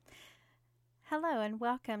Hello, and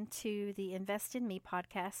welcome to the Invest in Me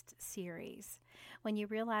podcast series. When you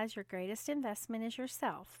realize your greatest investment is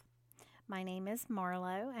yourself. My name is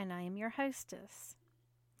Marlo, and I am your hostess.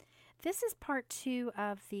 This is part 2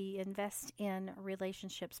 of the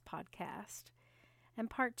Invest.n.relationships podcast. And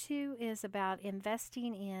part 2 is about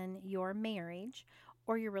investing in your marriage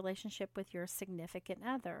or your relationship with your significant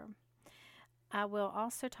other. I will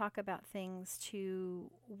also talk about things to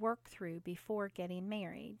work through before getting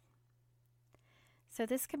married. So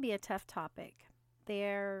this can be a tough topic.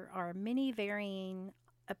 There are many varying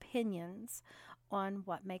opinions on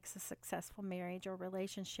what makes a successful marriage or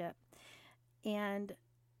relationship. And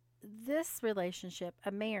this relationship,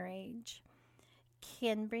 a marriage,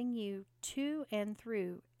 can bring you to and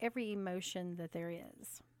through every emotion that there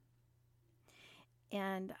is.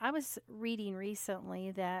 And I was reading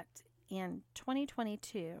recently that in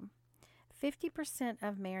 2022, 50%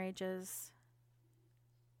 of marriages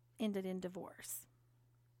ended in divorce.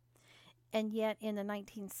 And yet in the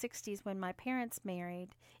 1960s, when my parents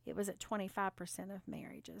married, it was at 25% of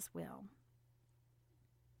marriages will.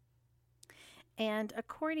 And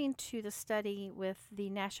according to the study with the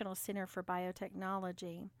National Center for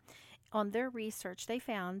Biotechnology, on their research, they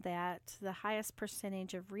found that the highest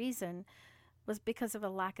percentage of reason was because of a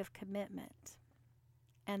lack of commitment.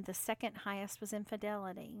 And the second highest was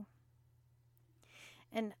infidelity.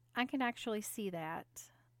 And I can actually see that.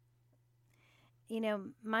 You know,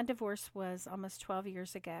 my divorce was almost 12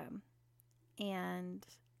 years ago, and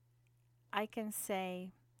I can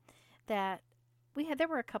say that there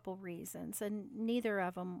were a couple reasons, and neither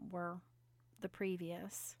of them were the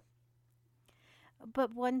previous.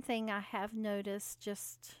 But one thing I have noticed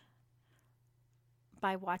just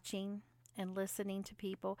by watching and listening to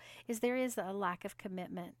people is there is a lack of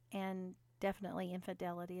commitment and definitely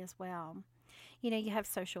infidelity as well. You know, you have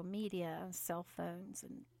social media, cell phones,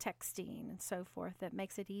 and texting and so forth that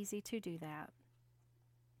makes it easy to do that.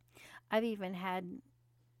 I've even had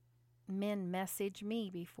men message me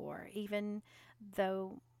before, even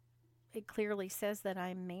though it clearly says that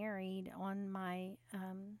I'm married on my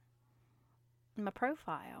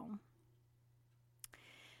profile.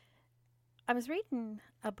 I was reading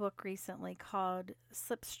a book recently called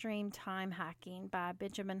Slipstream Time Hacking by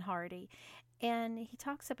Benjamin Hardy, and he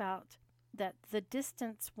talks about that the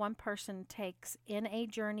distance one person takes in a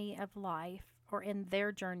journey of life or in their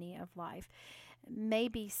journey of life may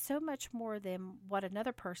be so much more than what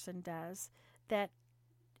another person does that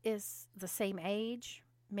is the same age,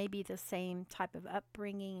 maybe the same type of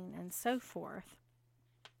upbringing and so forth.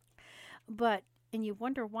 And you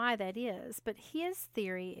wonder why that is, but his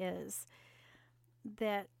theory is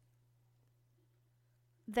that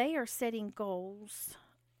they are setting goals,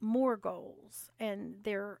 more goals, and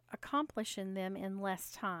they're accomplishing them in less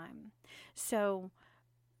time. So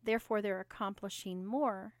therefore they're accomplishing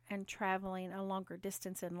more and traveling a longer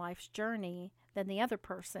distance in life's journey than the other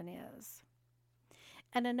person is.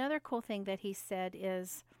 And another cool thing that he said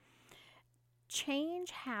is change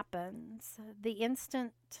happens the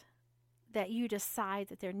instant that you decide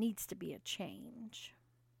that there needs to be a change.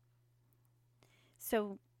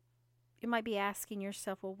 So you might be asking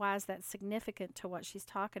yourself, well, why is that significant to what she's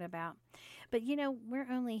talking about? But you know, we're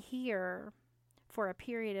only here for a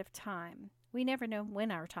period of time. We never know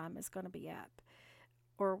when our time is going to be up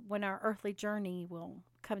or when our earthly journey will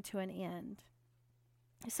come to an end.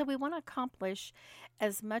 So we want to accomplish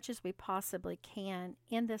as much as we possibly can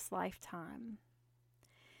in this lifetime.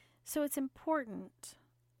 So it's important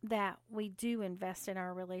that we do invest in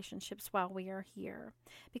our relationships while we are here,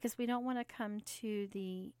 because we don't want to come to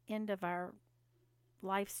the end of our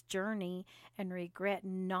life's journey and regret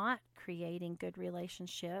not creating good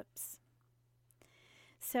relationships.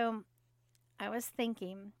 So I was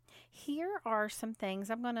thinking, here are some things.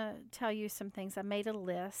 I'm going to tell you some things. I made a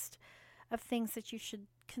list of things that you should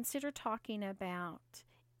consider talking about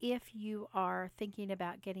if you are thinking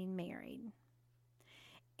about getting married.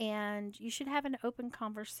 And you should have an open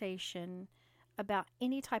conversation about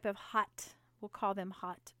any type of we'll call them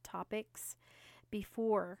hot topics,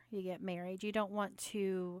 before you get married. You don't want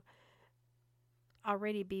to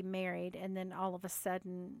already be married and then all of a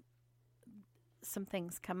sudden some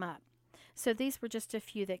things come up. So these were just a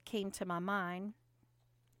few that came to my mind.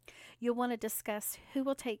 You'll want to discuss who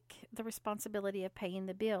will take the responsibility of paying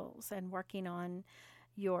the bills and working on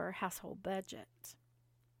your household budget.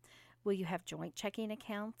 Will you have joint checking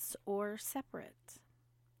accounts or separate?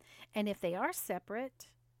 And if they are separate,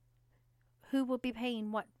 who will be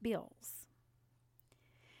paying what bills?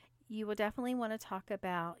 You will definitely want to talk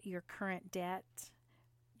about your current debt,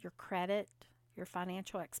 your credit, your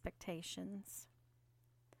financial expectations.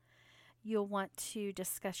 You'll want to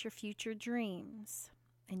discuss your future dreams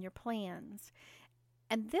and your plans.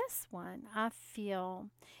 And this one, I feel,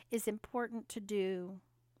 is important to do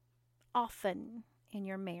often in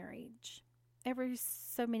your marriage, every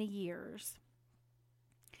so many years,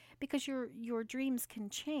 because your dreams can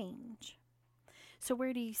change. So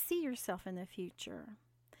where do you see yourself in the future?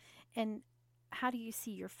 And how do you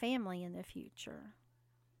see your family in the future?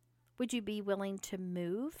 Would you be willing to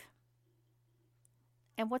move?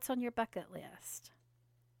 And what's on your bucket list?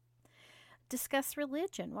 Discuss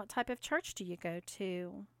religion. What type of church do you go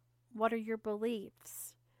to? What are your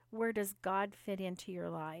beliefs? Where does God fit into your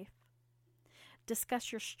life?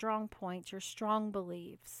 Discuss your strong points, your strong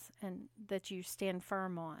beliefs, and that you stand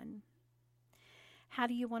firm on. How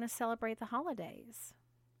do you want to celebrate the holidays?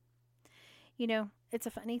 You know, it's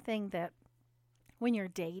a funny thing that when you're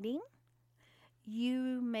dating,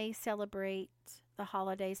 you may celebrate the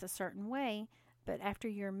holidays a certain way, but after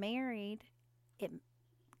you're married, it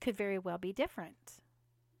could very well be different.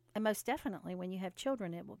 And most definitely when you have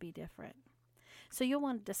children, it will be different. So you'll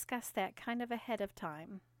want to discuss that kind of ahead of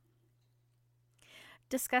time.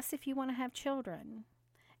 Discuss if you want to have children.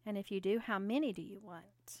 And if you do, how many do you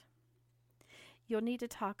want? You'll need to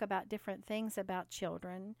talk about different things about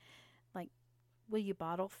children, like will you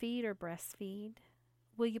bottle feed or breastfeed?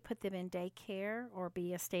 Will you put them in daycare or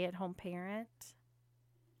be a stay-at-home parent?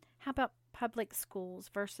 How about public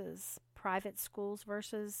schools versus private schools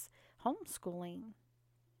versus homeschooling?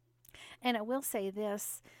 And I will say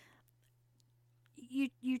this,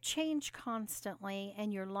 you change constantly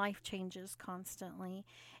and your life changes constantly.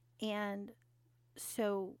 And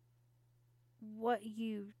so what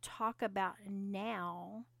you talk about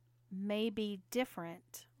now may be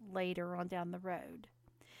different later on down the road.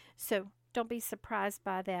 So don't be surprised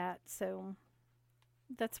by that. So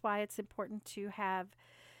that's why it's important to have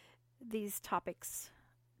these topics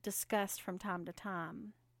discussed from time to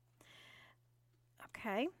time.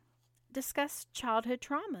 Okay. Discuss childhood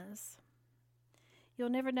traumas. You'll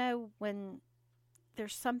never know when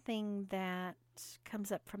there's something that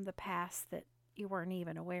comes up from the past that you weren't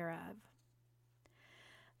even aware of.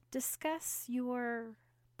 Discuss your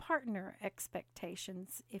partner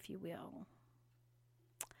expectations, if you will.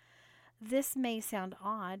 This may sound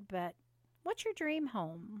odd, but what's your dream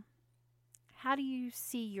home? How do you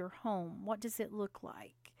see your home? What does it look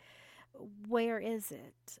like? Where is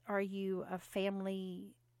it? Are you a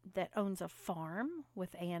family that owns a farm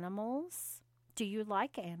with animals? Do you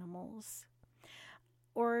like animals?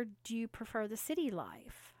 Or do you prefer the city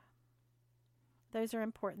life? Those are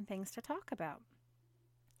important things to talk about.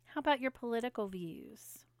 How about your political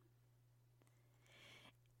views?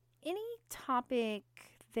 Any topic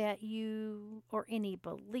that you, or any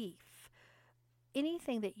belief,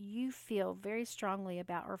 anything that you feel very strongly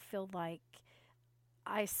about or feel like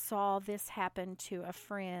I saw this happen to a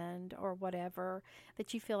friend or whatever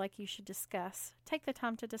that you feel like you should discuss, take the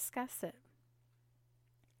time to discuss it.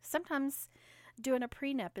 Sometimes doing a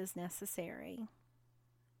prenup is necessary.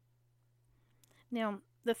 Now,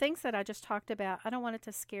 the things that I just talked about, I don't want it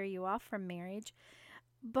to scare you off from marriage,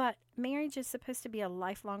 but marriage is supposed to be a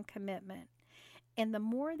lifelong commitment. And the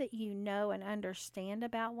more that you know and understand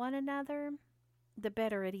about one another, the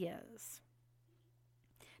better it is.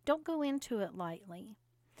 Don't go into it lightly.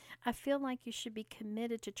 I feel like you should be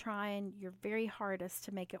committed to trying your very hardest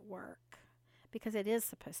to make it work, because it is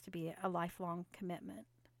supposed to be a lifelong commitment.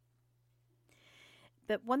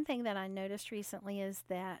 But one thing that I noticed recently is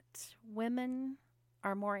that women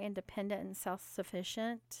are more independent and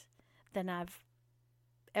self-sufficient than I've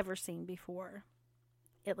ever seen before,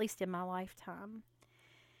 at least in my lifetime.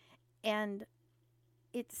 And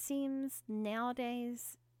it seems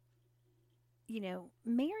nowadays,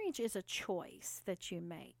 marriage is a choice that you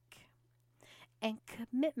make, and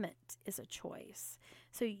commitment is a choice.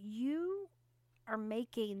 So you are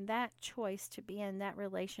making that choice to be in that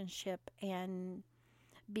relationship and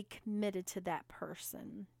be committed to that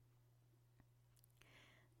person.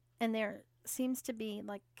 And there seems to be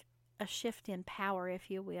like a shift in power, if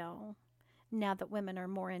you will, now that women are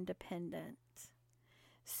more independent.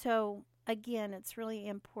 So again, it's really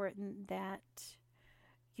important that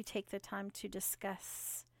you take the time to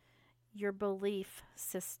discuss your belief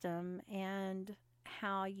system and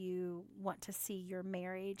how you want to see your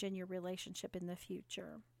marriage and your relationship in the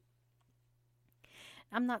future.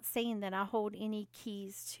 I'm not saying that I hold any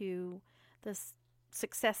keys to the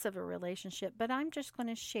success of a relationship, but I'm just going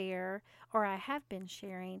to share, or I have been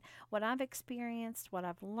sharing, what I've experienced, what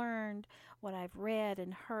I've learned, what I've read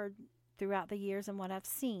and heard throughout the years, and what I've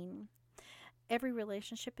seen. Every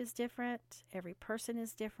relationship is different, every person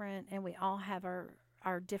is different, and we all have our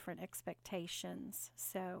our different expectations.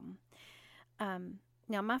 So,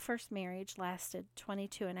 now my first marriage lasted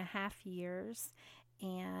 22 and a half years,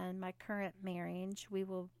 and my current marriage, we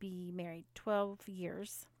will be married 12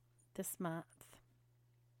 years this month.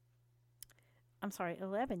 I'm sorry,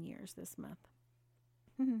 11 years this month.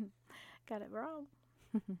 Got it wrong.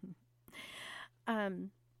 um,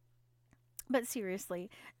 but seriously,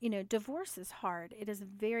 divorce is hard. It is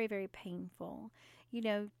very, very painful.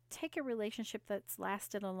 Take a relationship that's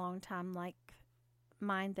lasted a long time, like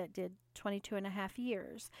mine that did 22 and a half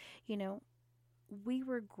years. You know, we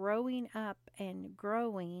were growing up and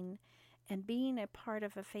growing and being a part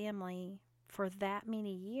of a family for that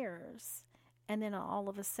many years. And then all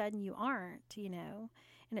of a sudden you aren't. And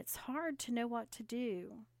it's hard to know what to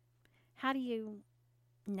do. How do you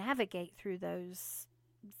navigate through those,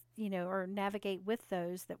 or navigate with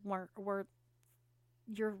those that were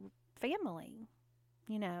your family,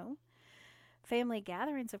 you know? Family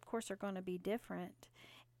gatherings, of course, are going to be different.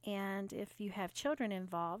 And if you have children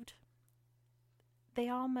involved, they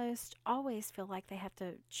almost always feel like they have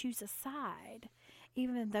to choose a side,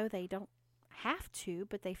 even though they don't have to,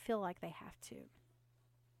 but they feel like they have to.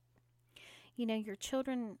 Your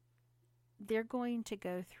children, they're going to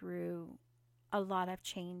go through a lot of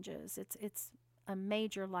changes. It's a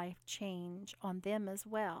major life change on them as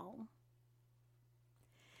well.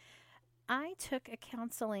 I took a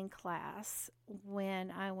counseling class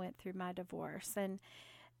when I went through my divorce, and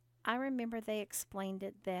I remember they explained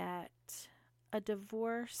it that a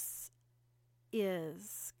divorce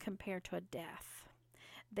is compared to a death.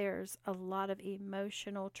 There's a lot of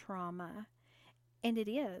emotional trauma, and it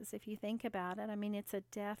is, if you think about it. I mean, it's a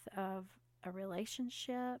death of a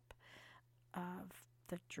relationship, of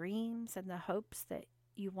the dreams and the hopes that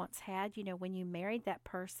you once had. When you married that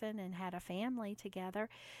person and had a family together,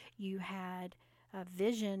 you had a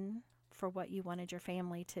vision for what you wanted your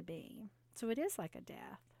family to be. So it is like a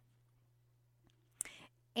death.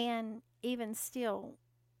 And even still,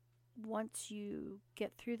 once you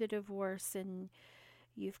get through the divorce and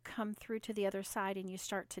you've come through to the other side and you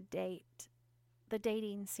start to date, the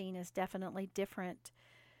dating scene is definitely different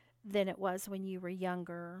than it was when you were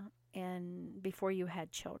younger and before you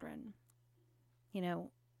had children.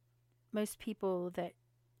 Most people that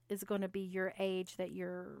is going to be your age that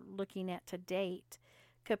you're looking at to date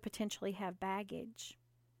could potentially have baggage.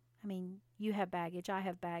 I mean, you have baggage, I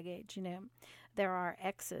have baggage. There are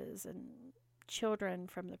exes and children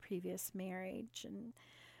from the previous marriage and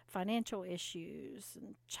financial issues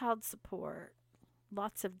and child support,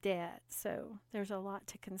 lots of debt. So there's a lot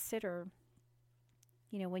to consider,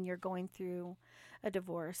 when you're going through a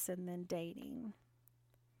divorce and then dating.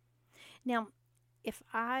 Now, if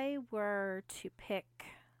I were to pick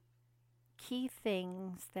key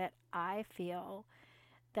things that I feel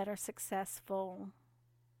that are successful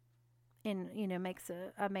in, makes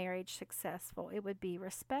a marriage successful, it would be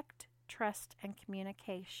respect, trust, and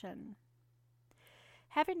communication.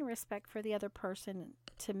 Having respect for the other person,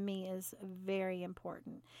 to me, is very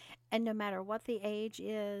important. And no matter what the age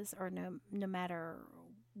is, or no matter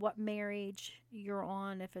what marriage you're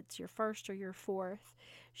on, if it's your first or your fourth,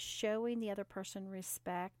 showing the other person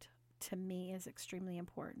respect, to me, is extremely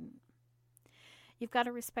important. You've got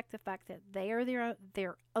to respect the fact that they are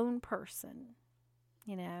their own person.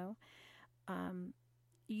 You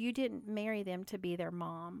didn't marry them to be their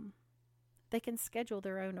mom. They can schedule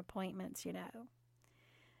their own appointments.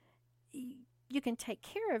 You can take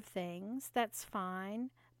care of things, that's fine,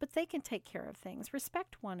 but they can take care of things.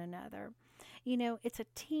 Respect one another. It's a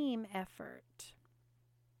team effort.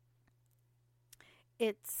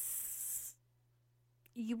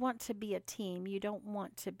 You want to be a team. You don't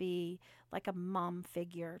want to be like a mom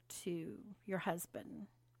figure to your husband.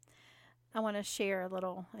 I want to share a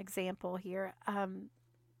little example here.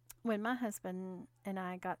 When my husband and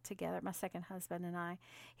I got together, my second husband and I,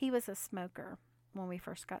 he was a smoker when we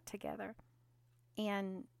first got together.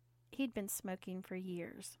 And he'd been smoking for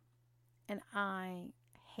years. And I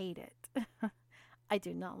hate it. I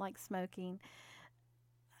do not like smoking.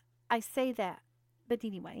 I say that, but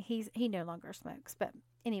anyway, he no longer smokes. But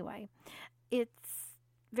anyway, it's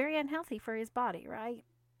very unhealthy for his body, right?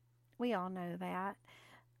 We all know that.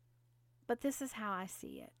 But this is how I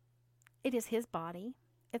see it. It is his body.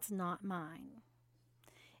 It's not mine.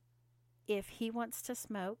 If he wants to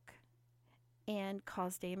smoke and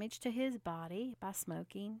cause damage to his body by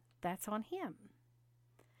smoking, that's on him.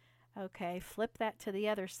 Okay, flip that to the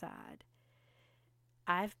other side.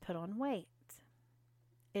 I've put on weight.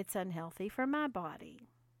 It's unhealthy for my body,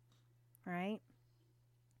 right?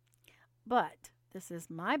 But this is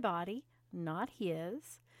my body, not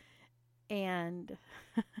his. And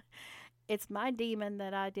It's my demon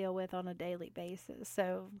that I deal with on a daily basis.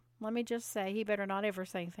 So let me just say, he better not ever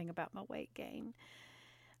say anything about my weight gain.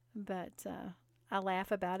 But I laugh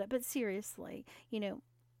about it. But seriously,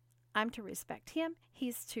 I'm to respect him.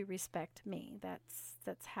 He's to respect me.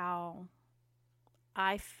 That's how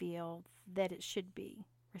I feel that it should be.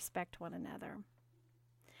 Respect one another.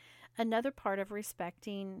 Another part of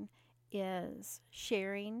respecting is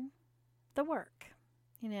sharing the work.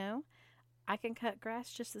 You know, I can cut grass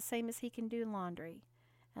just the same as he can do laundry.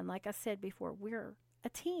 And like I said before, we're a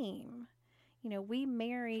team. We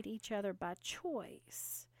married each other by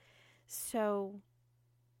choice. So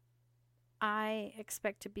I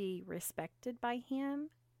expect to be respected by him,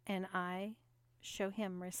 and I show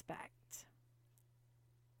him respect.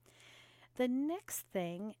 The next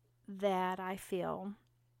thing that I feel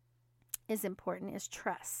is important is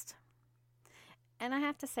trust. And I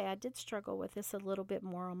have to say, I did struggle with this a little bit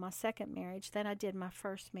more on my second marriage than I did my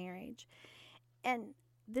first marriage. And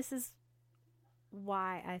this is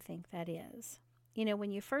why I think that is.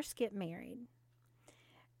 When you first get married,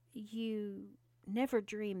 you never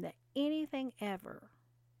dream that anything ever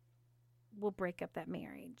will break up that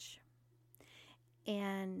marriage.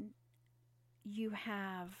 And you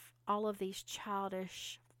have all of these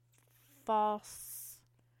childish, false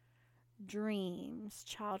dreams,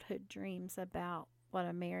 childhood dreams about what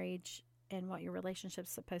a marriage and what your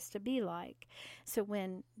relationship's supposed to be like. So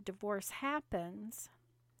when divorce happens,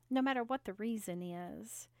 no matter what the reason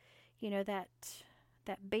is, that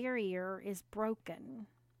barrier is broken.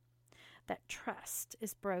 That trust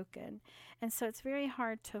is broken. And so it's very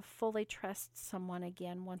hard to fully trust someone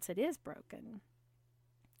again once it is broken.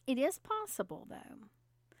 It is possible, though.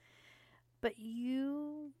 But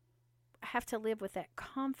you have to live with that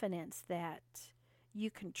confidence that you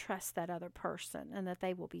can trust that other person and that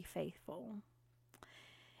they will be faithful.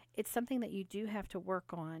 It's something that you do have to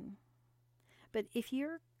work on. But if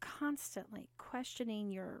you're constantly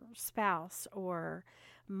questioning your spouse or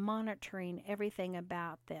monitoring everything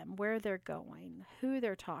about them, where they're going, who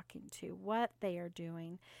they're talking to, what they are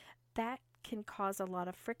doing, that can cause a lot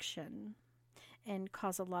of friction and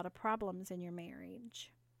cause a lot of problems in your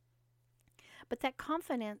marriage. But that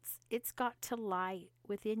confidence, it's got to lie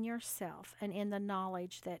within yourself and in the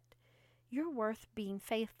knowledge that you're worth being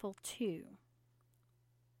faithful to.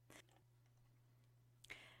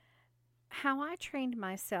 How I trained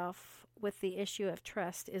myself with the issue of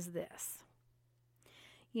trust is this.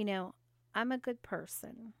 I'm a good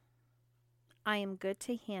person. I am good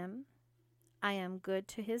to him. I am good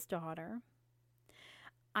to his daughter.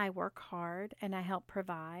 I work hard and I help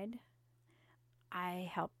provide. I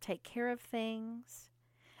help take care of things.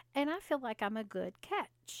 And I feel like I'm a good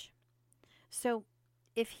catch. So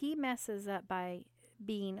if he messes up by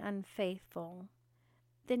being unfaithful,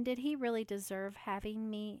 then did he really deserve having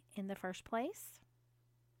me in the first place?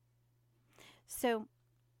 So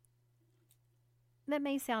that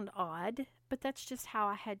may sound odd, but that's just how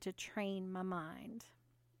I had to train my mind.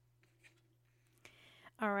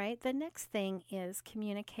 All right, the next thing is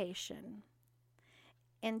communication.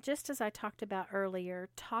 And just as I talked about earlier,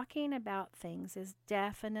 talking about things is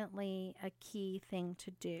definitely a key thing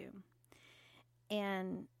to do.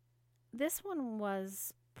 And this one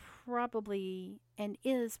was probably and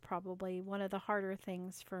is probably one of the harder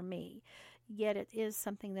things for me. Yet it is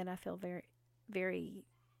something that I feel very, very,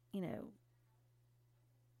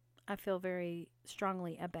 I feel very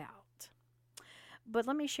strongly about. But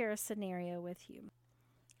let me share a scenario with you.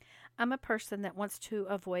 I'm a person that wants to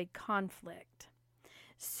avoid conflict.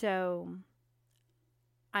 So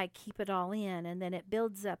I keep it all in, and then it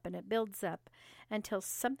builds up and it builds up until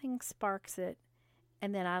something sparks it,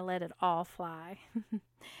 and then I let it all fly.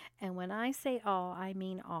 And when I say all, I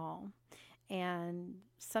mean all. And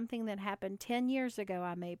something that happened 10 years ago,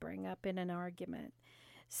 I may bring up in an argument.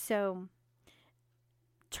 So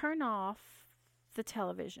turn off the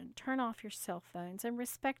television, turn off your cell phones, and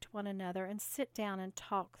respect one another and sit down and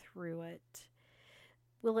talk through it.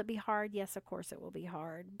 Will it be hard? Yes, of course it will be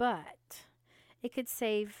hard, but it could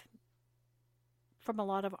save from a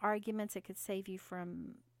lot of arguments. It could save you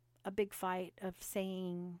from a big fight of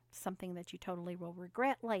saying something that you totally will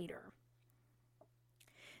regret later.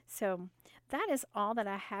 So that is all that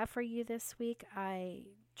I have for you this week. I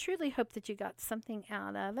truly hope that you got something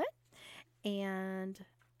out of it, and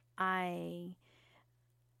I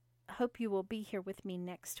hope you will be here with me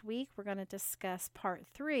next week. We're going to discuss part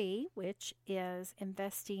 3, which is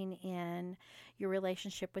investing in your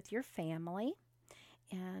relationship with your family.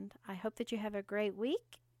 And I hope that you have a great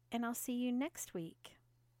week, and I'll see you next week.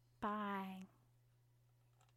 Bye.